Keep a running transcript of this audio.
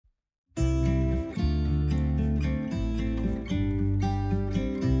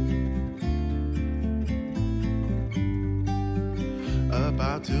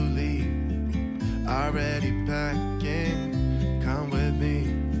about to leave, already packing. Come with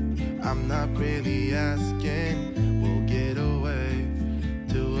me, I'm not really asking. We'll get away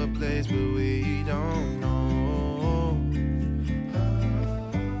to a place where we don't know.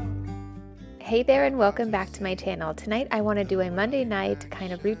 Hey there and welcome back to my channel. Tonight I want to do a Monday night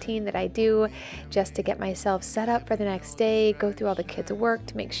kind of routine that I do just to get myself set up for the next day, go through all the kids' work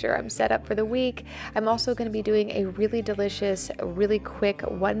to make sure I'm set up for the week. I'm also going to be doing a really delicious, really quick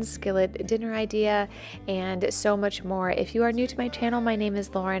one skillet dinner idea and so much more. If you are new to my channel, my name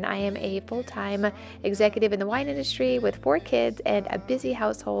is Lauren. I am a full-time executive in the wine industry with 4 kids and a busy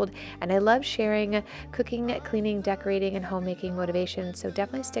household, and I love sharing cooking, cleaning, decorating, and homemaking motivation. So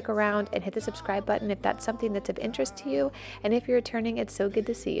definitely stick around and hit the subscribe button if that's something that's of interest to you, and if you're returning, it's so good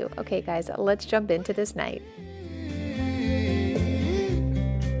to see you. Okay guys, let's jump into this night.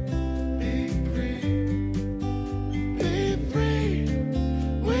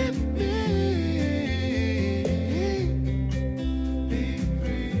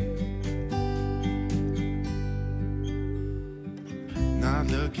 Not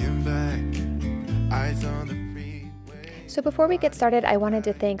looking back, eyes on the. So before we get started, I wanted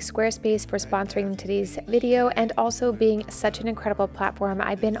to thank Squarespace for sponsoring today's video and also being such an incredible platform.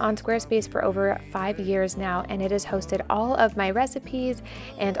 I've been on Squarespace for over 5 years now, and it has hosted all of my recipes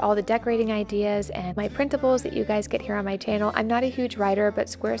and all the decorating ideas and my printables that you guys get here on my channel. I'm not a huge writer, but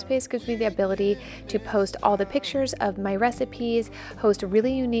Squarespace gives me the ability to post all the pictures of my recipes, host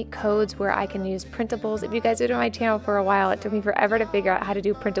really unique codes where I can use printables. If you guys have been on my channel for a while, it took me forever to figure out how to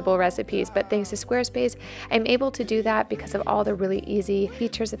do printable recipes, but thanks to Squarespace, I'm able to do that because of all the really easy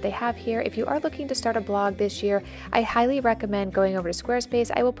features that they have here. If you are looking to start a blog this year, I highly recommend going over to Squarespace.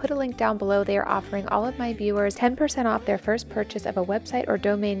 I will put a link down below. They are offering all of my viewers 10% off their first purchase of a website or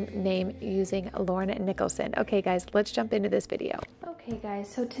domain name using Lauren Nicholson. Okay guys, let's jump into this video. Okay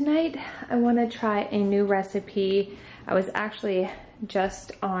guys, so tonight I want to try a new recipe. I was actually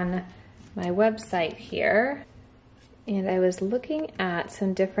just on my website here, and I was looking at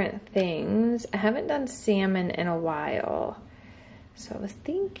some different things. I haven't done salmon in a while, so I was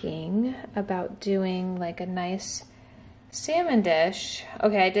thinking about doing like a nice salmon dish.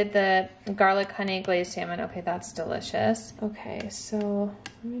 Okay, I did the garlic honey glazed salmon. Okay, that's delicious. Okay, so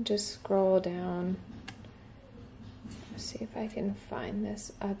let me just scroll down. Let's see if I can find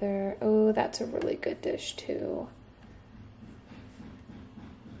this other. Oh, that's a really good dish too.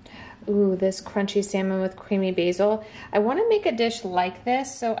 Ooh, this crunchy salmon with creamy basil. I want to make a dish like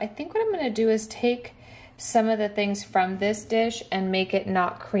this, so I think what I'm going to do is take some of the things from this dish and make it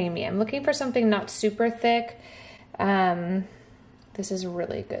not creamy. I'm looking for something not super thick. This is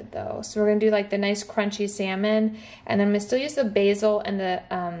really good though. So we're going to do like the nice crunchy salmon, and then I'm going to still use the basil and the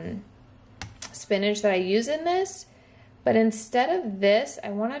spinach that I use in this, but instead of this,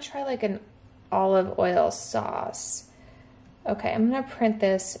 I want to try like an olive oil sauce. Okay, I'm gonna print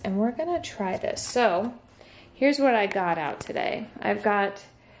this and we're gonna try this. So here's what I got out today. I've got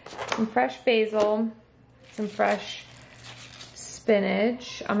some fresh basil, some fresh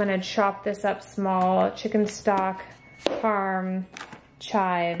spinach. I'm gonna chop this up small, chicken stock, parm,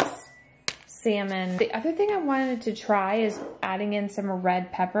 chives, salmon. The other thing I wanted to try is adding in some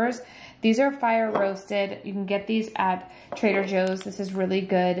red peppers. These are fire roasted. You can get these at Trader Joe's. This is really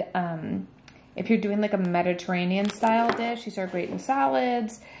good. If you're doing like a Mediterranean style dish, these are great in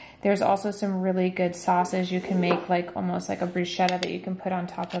salads. There's also some really good sauces you can make, like almost like a bruschetta that you can put on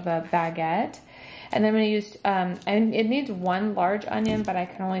top of a baguette. And then I'm gonna use, and it needs 1 large onion, but I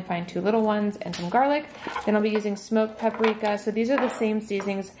can only find 2 little ones, and some garlic. Then I'll be using smoked paprika. So these are the same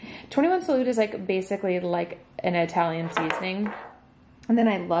seasonings. 21 Salute is like basically like an Italian seasoning. And then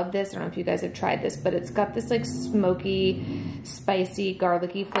I love this, I don't know if you guys have tried this, but it's got this like smoky, spicy,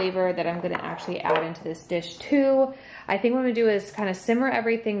 garlicky flavor that I'm gonna actually add into this dish too. I think what I'm gonna do is kind of simmer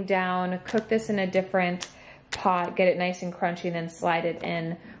everything down, cook this in a different pot, get it nice and crunchy, and then slide it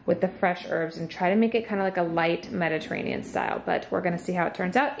in with the fresh herbs and try to make it kind of like a light Mediterranean style, but we're gonna see how it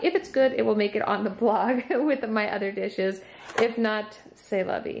turns out. If it's good, it will make it on the blog with my other dishes. If not, c'est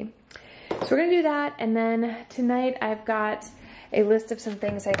la vie. So we're gonna do that, and then tonight I've got a list of some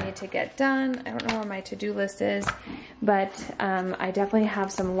things I need to get done. I don't know where my to-do list is, but I definitely have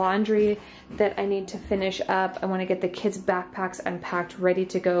some laundry that I need to finish up. I want to get the kids' backpacks unpacked, ready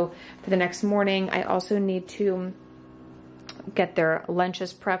to go for the next morning. I also need to get their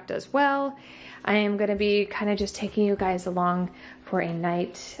lunches prepped as well. I am going to be kind of just taking you guys along for a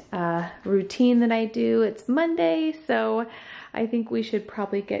night routine that I do. It's Monday, so I think we should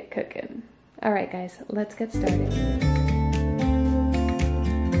probably get cooking. All right, guys, let's get started.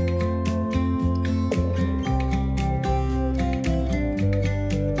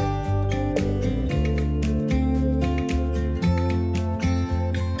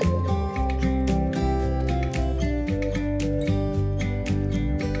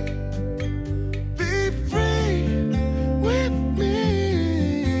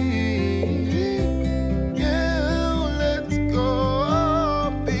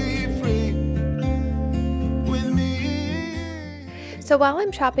 So while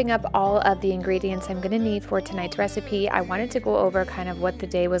I'm chopping up all of the ingredients I'm going to need for tonight's recipe, I wanted to go over kind of what the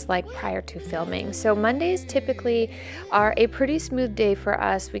day was like prior to filming. So Mondays typically are a pretty smooth day for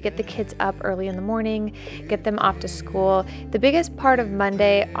us. We get the kids up early in the morning, get them off to school. The biggest part of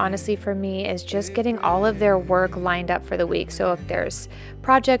Monday, honestly for me, is just getting all of their work lined up for the week. So if there's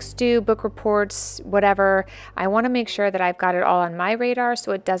projects due, book reports, whatever, I want to make sure that I've got it all on my radar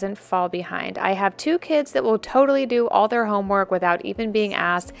so it doesn't fall behind. I have 2 kids that will totally do all their homework without even being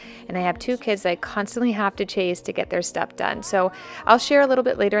asked, and I have 2 kids that I constantly have to chase to get their stuff done. So I'll share a little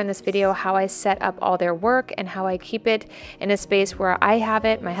bit later in this video how I set up all their work and how I keep it in a space where I have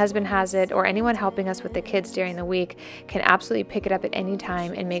it, my husband has it, or anyone helping us with the kids during the week can absolutely pick it up at any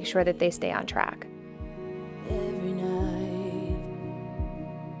time and make sure that they stay on track.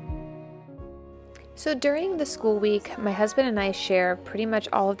 So during the school week, my husband and I share pretty much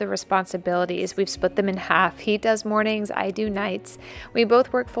all of the responsibilities. We've split them in half. He does mornings, I do nights. We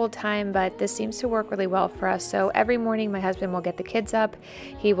both work full time, but this seems to work really well for us. So every morning my husband will get the kids up,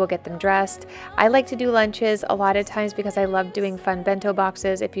 he will get them dressed. I like to do lunches a lot of times because I love doing fun bento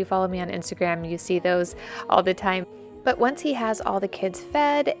boxes. If you follow me on Instagram, you see those all the time. But once he has all the kids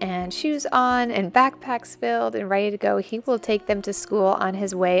fed and shoes on and backpacks filled and ready to go, he will take them to school on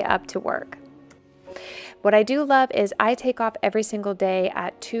his way up to work. What I do love is I take off every single day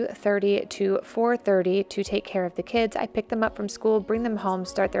at 2:30 to 4:30 to take care of the kids. I pick them up from school, bring them home,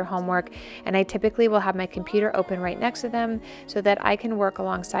 start their homework, and I typically will have my computer open right next to them so that I can work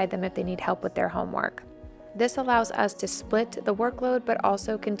alongside them if they need help with their homework. This allows us to split the workload, but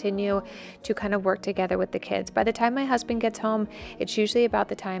also continue to kind of work together with the kids. By the time my husband gets home, it's usually about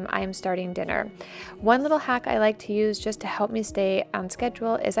the time I am starting dinner. One little hack I like to use just to help me stay on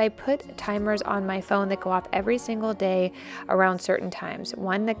schedule is I put timers on my phone that go off every single day around certain times.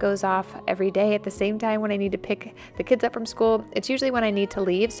 One that goes off every day at the same time when I need to pick the kids up from school. It's usually when I need to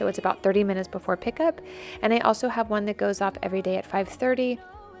leave, so it's about 30 minutes before pickup. And I also have one that goes off every day at 5:30.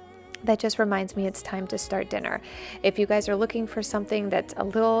 That just reminds me it's time to start dinner. If you guys are looking for something that's a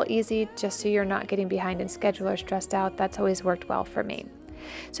little easy, just so you're not getting behind in schedule or stressed out, that's always worked well for me.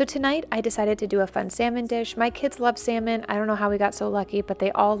 So tonight I decided to do a fun salmon dish. My kids love salmon. I don't know how we got so lucky, but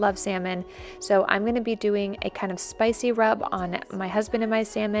they all love salmon. So I'm going to be doing a kind of spicy rub on my husband and my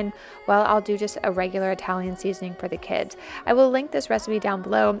salmon, while I'll do just a regular Italian seasoning for the kids. I will link this recipe down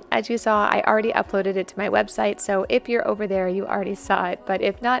below. As you saw, I already uploaded it to my website, so if you're over there, you already saw it. But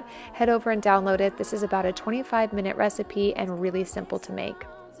if not, head over and download it. This is about a 25-minute recipe and really simple to make.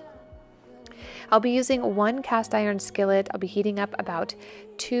 I'll be using 1 cast iron skillet. I'll be heating up about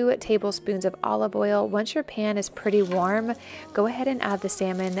 2 tablespoons of olive oil. Once your pan is pretty warm, go ahead and add the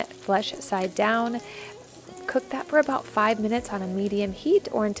salmon flesh side down. Cook that for about 5 minutes on a medium heat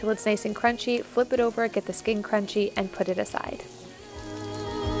or until it's nice and crunchy. Flip it over, get the skin crunchy, and put it aside.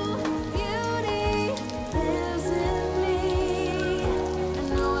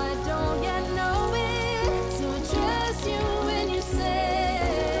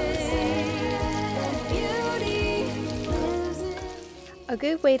 A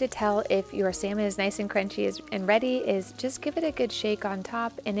good way to tell if your salmon is nice and crunchy and ready is just give it a good shake on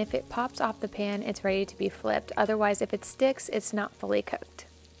top, and if it pops off the pan, it's ready to be flipped. Otherwise, if it sticks, it's not fully cooked.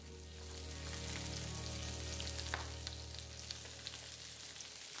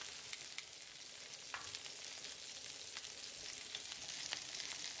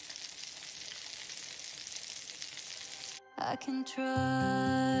 I can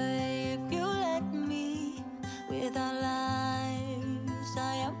try if you let me. Without lies,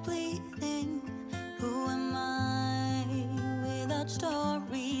 I am bleeding. Who am I without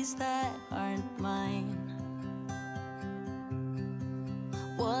stories that aren't mine?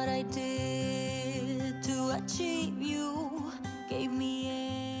 What I did to achieve you gave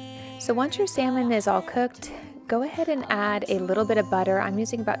me So once your salmon is all cooked, go ahead and add a little bit of butter. I'm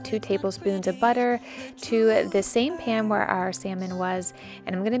using about 2 tablespoons of butter to the same pan where our salmon was,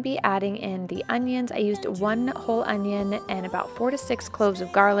 and I'm going to be adding in the onions. I used 1 whole onion and about 4 to 6 cloves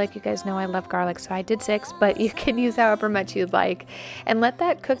of garlic. You guys know I love garlic, so I did 6, but you can use however much you'd like. And let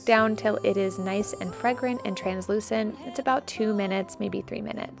that cook down till it is nice and fragrant and translucent. It's about 2 minutes, maybe 3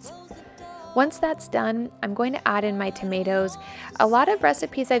 minutes. Once that's done, I'm going to add in my tomatoes. A lot of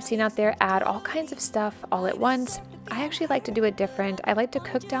recipes I've seen out there add all kinds of stuff all at once. I actually like to do it different. I like to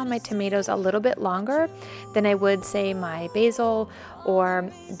cook down my tomatoes a little bit longer than I would, say, my basil or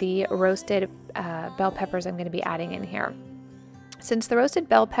the roasted bell peppers I'm going to be adding in here. Since the roasted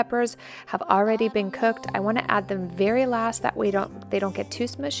bell peppers have already been cooked, I want to add them very last, that way they don't get too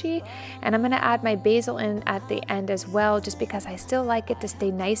smushy. And I'm going to add my basil in at the end as well, just because I still like it to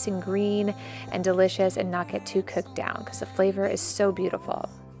stay nice and green and delicious and not get too cooked down, because the flavor is so beautiful.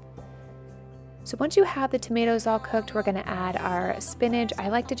 So once you have the tomatoes all cooked, we're going to add our spinach. I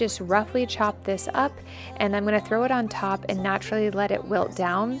like to just roughly chop this up, and I'm going to throw it on top and naturally let it wilt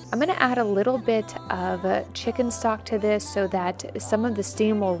down. I'm going to add a little bit of chicken stock to this so that some of the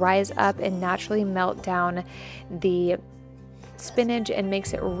steam will rise up and naturally melt down the spinach and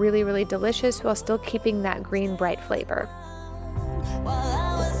makes it really, really delicious while still keeping that green, bright flavor.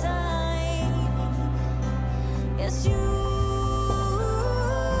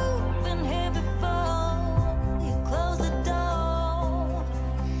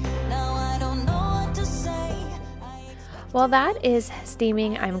 While that is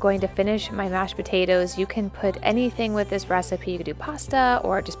steaming, I'm going to finish my mashed potatoes. You can put anything with this recipe. You could do pasta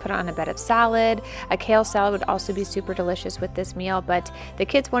or just put it on a bed of salad. A kale salad would also be super delicious with this meal, but the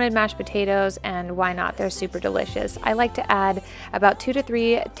kids wanted mashed potatoes, and why not? They're super delicious. I like to add about 2 to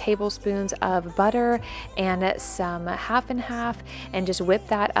 3 tablespoons of butter and some half and half and just whip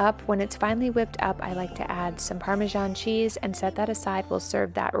that up. When it's finally whipped up, I like to add some Parmesan cheese and set that aside. We'll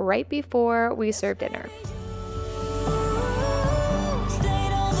serve that right before we serve dinner.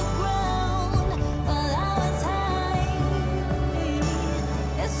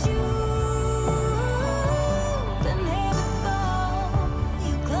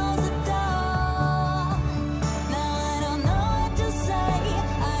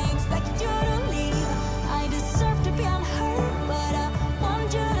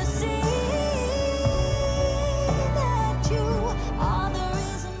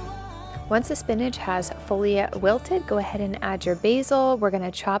 Once the spinach has fully wilted, go ahead and add your basil. We're going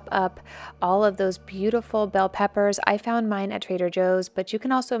to chop up all of those beautiful bell peppers. I found mine at Trader Joe's, but you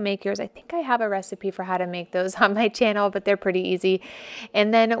can also make yours. I think I have a recipe for how to make those on my channel, but they're pretty easy.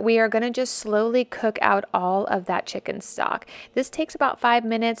 And then we are going to just slowly cook out all of that chicken stock. This takes about 5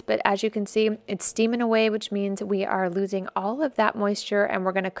 minutes, but as you can see, it's steaming away, which means we are losing all of that moisture, and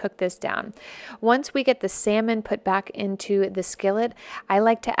we're going to cook this down. Once we get the salmon put back into the skillet, I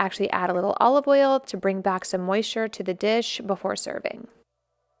like to actually add a little olive oil to bring back some moisture to the dish before serving.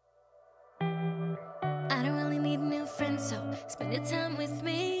 I don't really need new friends, so spend your time with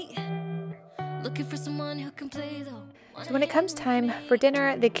me. Looking for someone who can play though. So when it comes time for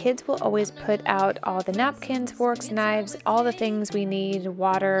dinner, the kids will always put out all the napkins, forks, knives, all the things we need,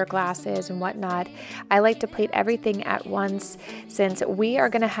 water, glasses, and whatnot. I like to plate everything at once since we are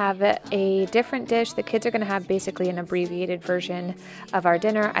going to have a different dish. The kids are going to have basically an abbreviated version of our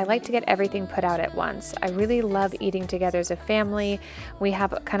dinner. I like to get everything put out at once. I really love eating together as a family. We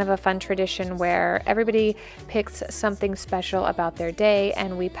have kind of a fun tradition where everybody picks something special about their day,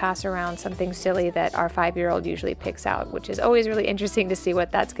 and we pass around something silly that our 5-year-old usually picks out, which is always really interesting to see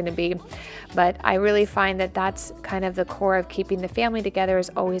what that's going to be. But I really find that that's kind of the core of keeping the family together, is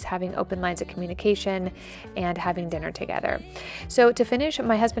always having open lines of communication and having dinner together. So to finish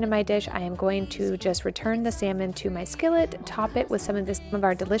my husband and my dish, I am going to just return the salmon to my skillet, top it with some of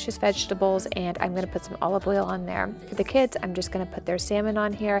our delicious vegetables, and I'm going to put some olive oil on there. For the kids, I'm just going to put their salmon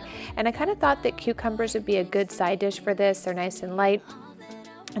on here, and I kind of thought that cucumbers would be a good side dish for this. They're nice and light,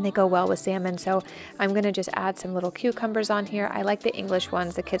 and they go well with salmon, so I'm going to just add some little cucumbers on here. I like the English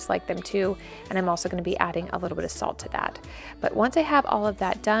ones, the kids like them too, and I'm also going to be adding a little bit of salt to that. But once I have all of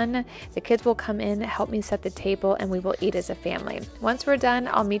that done, the kids will come in, help me set the table, and we will eat as a family. Once we're done,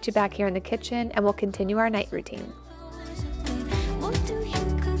 I'll meet you back here in the kitchen, and we'll continue our night routine. What do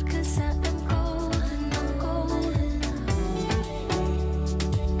you cook? 'Cause I am golden, I'm golden.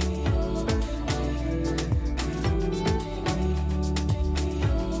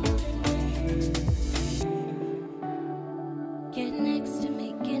 Get next to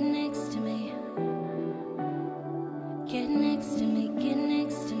me, get next to me. Get next to me, get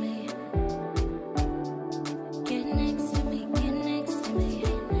next to me. Get next to me, get next to me.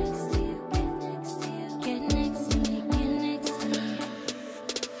 Get next to you, get next to you. Get next to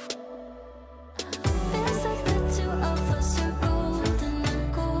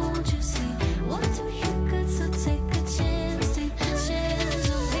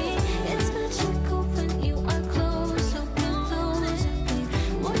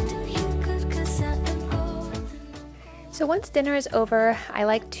So once dinner is over, I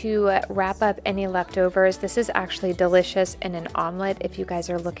like to wrap up any leftovers. This is actually delicious in an omelet if you guys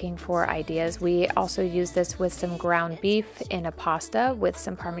are looking for ideas. We also use this with some ground beef in a pasta with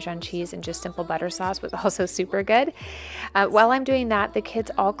some Parmesan cheese and just simple butter sauce, was also super good. While I'm doing that, the kids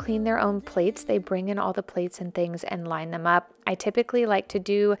all clean their own plates. They bring in all the plates and things and line them up. I typically like to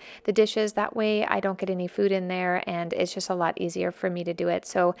do the dishes, that way I don't get any food in there and it's just a lot easier for me to do it.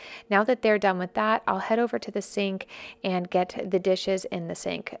 So now that they're done with that, I'll head over to the sink and get the dishes in the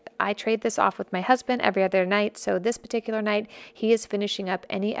sink. I trade this off with my husband every other night, so this particular night he is finishing up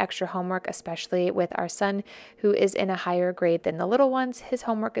any extra homework, especially with our son who is in a higher grade than the little ones. His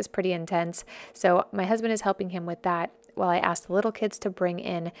homework is pretty intense, so my husband is helping him with that while I ask the little kids to bring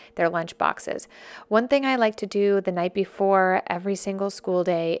in their lunch boxes. One thing I like to do the night before every single school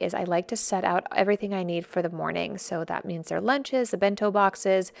day is I like to set out everything I need for the morning. So that means their lunches, the bento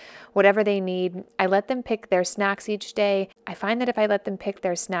boxes, whatever they need. I let them pick their snacks each day. I find that if I let them pick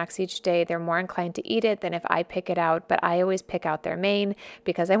their snacks each day, they're more inclined to eat it than if I pick it out, but I always pick out their main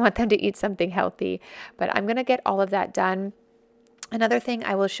because I want them to eat something healthy. But I'm going to get all of that done. Another thing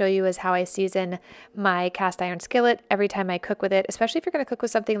I will show you is how I season my cast iron skillet every time I cook with it, especially if you're going to cook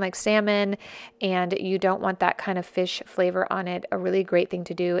with something like salmon and you don't want that kind of fish flavor on it. A really great thing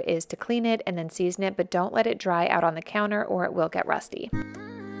to do is to clean it and then season it, but don't let it dry out on the counter or it will get rusty.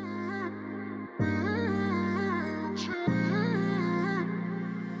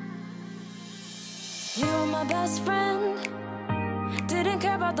 You were my best friend, didn't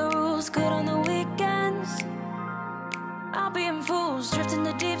care about the rules, good on the weekends. I'll be in fools, drifting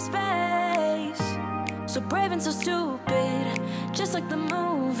to deep space. So brave and so stupid, just like the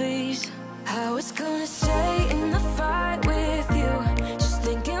movies. How it's gonna stay in the fight with you. Just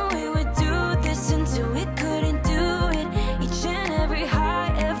thinking we would do this until we couldn't do it. Each and every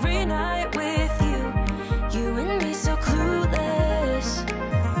high, every night with you. You and me so clueless.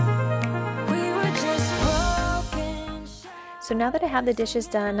 We were just broken. So now that I have the dishes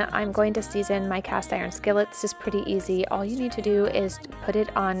done, I'm going to season my cast iron skillet. This is pretty easy. All you need to do is put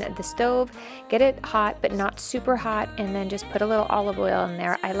it on the stove, get it hot but not super hot, and then just put a little olive oil in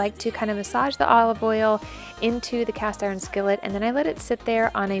there. I like to kind of massage the olive oil into the cast iron skillet, and then I let it sit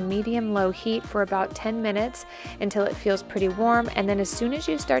there on a medium-low heat for about 10 minutes until it feels pretty warm, and then as soon as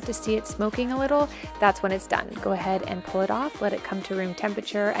you start to see it smoking a little, that's when it's done. Go ahead and pull it off, let it come to room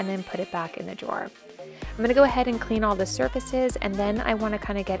temperature, and then put it back in the drawer. I'm going to go ahead and clean all the surfaces, and then I want to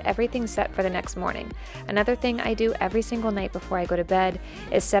kind of get everything set for the next morning. Another thing I do every single night before I go to bed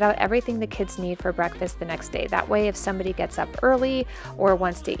is set out everything the kids need for breakfast the next day. That way, if somebody gets up early or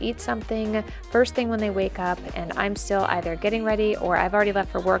wants to eat something first thing when they wake up and I'm still either getting ready or I've already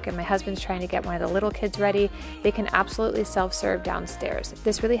left for work and my husband's trying to get one of the little kids ready, they can absolutely self-serve downstairs.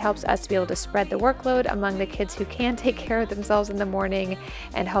 This really helps us to be able to spread the workload among the kids who can take care of themselves in the morning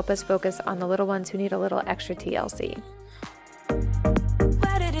and help us focus on the little ones who need a little extra TLC.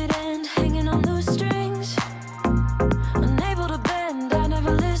 Where did it end? Hanging on loose strings, unable to bend, I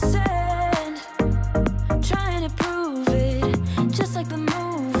never listened. Trying to prove it, just like the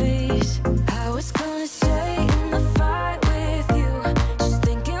movies. How it's gonna stay in the fight with you. Just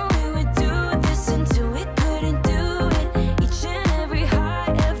thinking we would do this until we couldn't do it. Each and every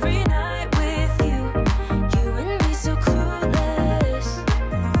high, every night with you. You and me so clueless.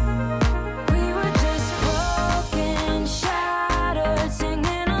 We were just broken, shattered,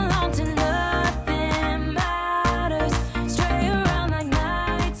 singing along to nothing matters. Stray around like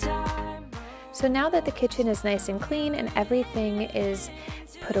nighttime. So now that the kitchen is nice and clean and everything is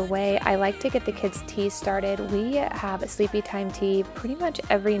put away, I like to get the kids' tea started. We have a sleepy time tea pretty much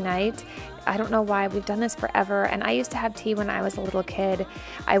every night. I don't know why, we've done this forever, and I used to have tea when I was a little kid.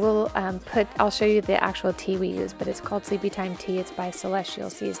 I will I'll show you the actual tea we use, but it's called Sleepy Time Tea. It's by Celestial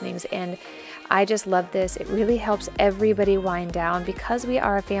Seasonings, and I just love this. It really helps everybody wind down. Because we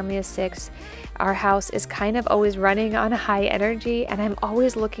are a family of 6, our house is kind of always running on a high energy, and I'm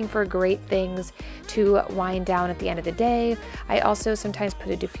always looking for great things to wind down at the end of the day. I also sometimes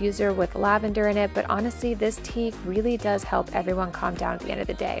put a diffuser with lavender in it, but honestly, this tea really does help everyone calm down at the end of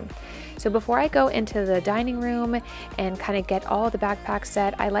the day. So before I go into the dining room and kind of get all the backpacks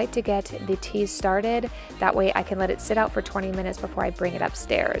set, I like to get the tea started. That way I can let it sit out for 20 minutes before I bring it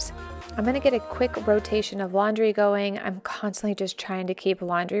upstairs. I'm going to get a quick rotation of laundry going. I'm constantly just trying to keep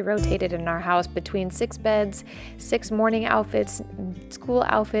laundry rotated in our house between 6 beds, 6 morning outfits, school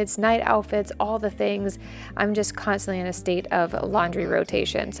outfits, night outfits, all the things. I'm just constantly in a state of laundry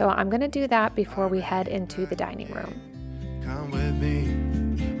rotation. So I'm going to do that before we head into the dining room. Come with me,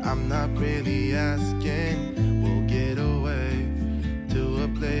 I'm not really asking. We'll get away to a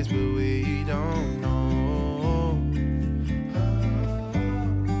place where we don't know.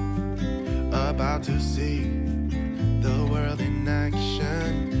 about to see the world in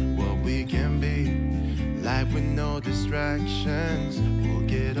action, what we can be. Life with no distractions, we'll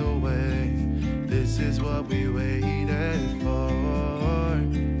get away. This is what we waited for.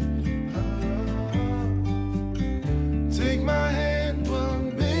 Take my hand, we'll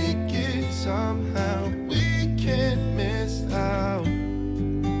make it somehow. We can't miss out.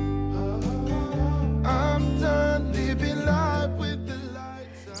 I'm done living life with the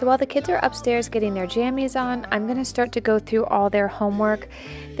lights out. So while the kids are upstairs getting their jammies on, I'm going to start to go through all their homework.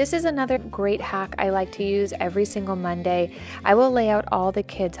 This is another great hack I like to use every single Monday. I will lay out all the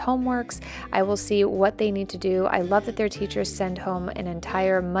kids' homeworks. I will see what they need to do. I love that their teachers send home an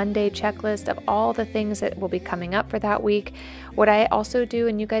entire Monday checklist of all the things that will be coming up for that week. What I also do,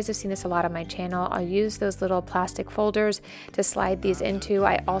 and you guys have seen this a lot on my channel, I'll use those little plastic folders to slide these into.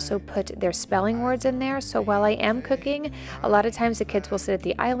 I also put their spelling words in there, so while I am cooking, a lot of times the kids will sit at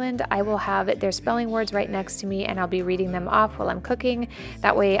the island. I will have their spelling words right next to me, and I'll be reading them off while I'm cooking.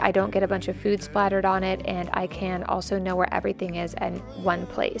 That way I don't get a bunch of food splattered on it, and I can also know where everything is in one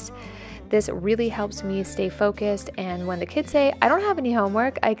place. This really helps me stay focused, and when the kids say, I don't have any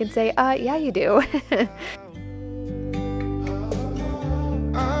homework, I can say, yeah, you do.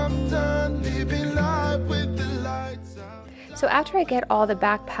 I'm done living life with the lights out. So after I get all the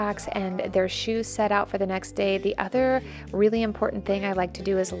backpacks and their shoes set out for the next day, the other really important thing I like to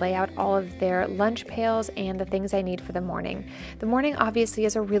do is lay out all of their lunch pails and the things I need for the morning. The morning obviously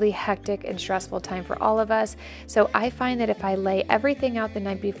is a really hectic and stressful time for all of us, so I find that if I lay everything out the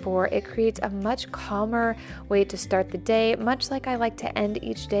night before, it creates a much calmer way to start the day, much like I like to end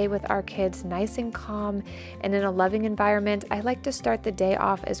each day with our kids nice and calm and in a loving environment. I like to start the day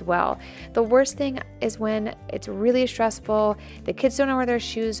off as well. The worst thing is when it's really stressful, the kids don't know where their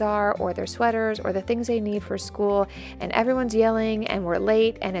shoes are or their sweaters or the things they need for school, and everyone's yelling and we're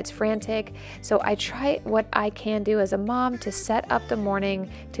late and it's frantic. So I try what I can do as a mom to set up the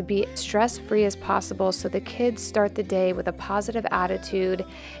morning to be stress-free as possible so the kids start the day with a positive attitude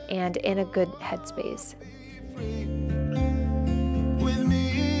and in a good headspace. With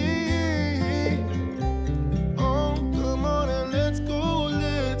me, oh, come on and let's go,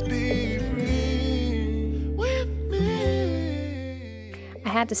 let's be free. With me. I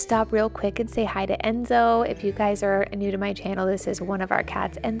had to stop real quick and say hi to Enzo. If you guys are new to my channel, this is one of our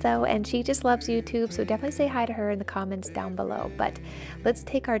cats, Enzo, and she just loves YouTube, so definitely say hi to her in the comments down below. But let's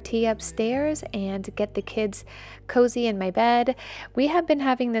take our tea upstairs and get the kids cozy in my bed. We have been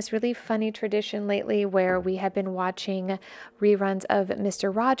having this really funny tradition lately where we have been watching reruns of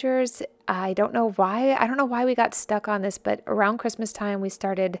Mr. Rogers. I don't know why we got stuck on this, but around Christmas time we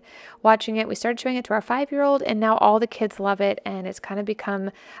started watching it. We started showing it to our 5-year-old, and now all the kids love it, and it's kind of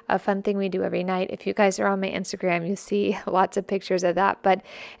become a fun thing we do every night. If you guys are on my Instagram, you see lots of pictures of that, but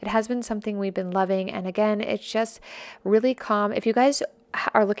it has been something we've been loving. And again, it's just really calm. If you guys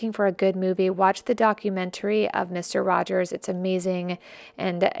are looking for a good movie, watch the documentary of Mr. Rogers. It's amazing,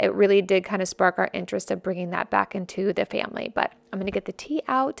 and it really did kind of spark our interest of bringing that back into the family. But I'm going to get the tea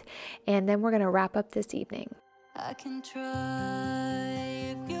out, and then we're going to wrap up this evening. I can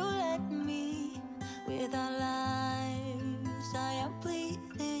try if you let me. With our lives I am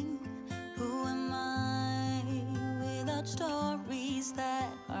bleeding. Who am I without stories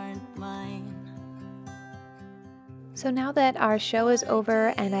that aren't mine? So now that our show is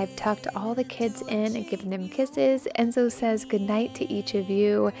over and I've tucked all the kids in and given them kisses, Enzo says goodnight to each of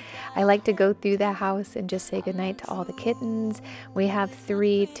you. I like to go through the house and just say goodnight to all the kittens. We have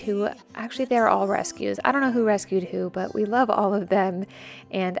 3, 2, actually they're all rescues. I don't know who rescued who, but we love all of them.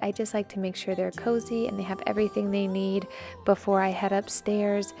 And I just like to make sure they're cozy and they have everything they need before I head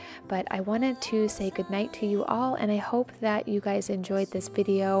upstairs. But I wanted to say goodnight to you all, and I hope that you guys enjoyed this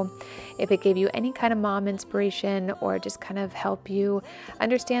video. If it gave you any kind of mom inspiration or just kind of help you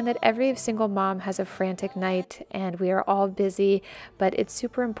understand that every single mom has a frantic night and we are all busy, but it's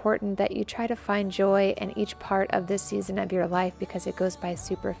super important that you try to find joy in each part of this season of your life because it goes by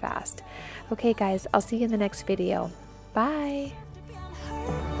super fast. Okay guys, I'll see you in the next video. Bye!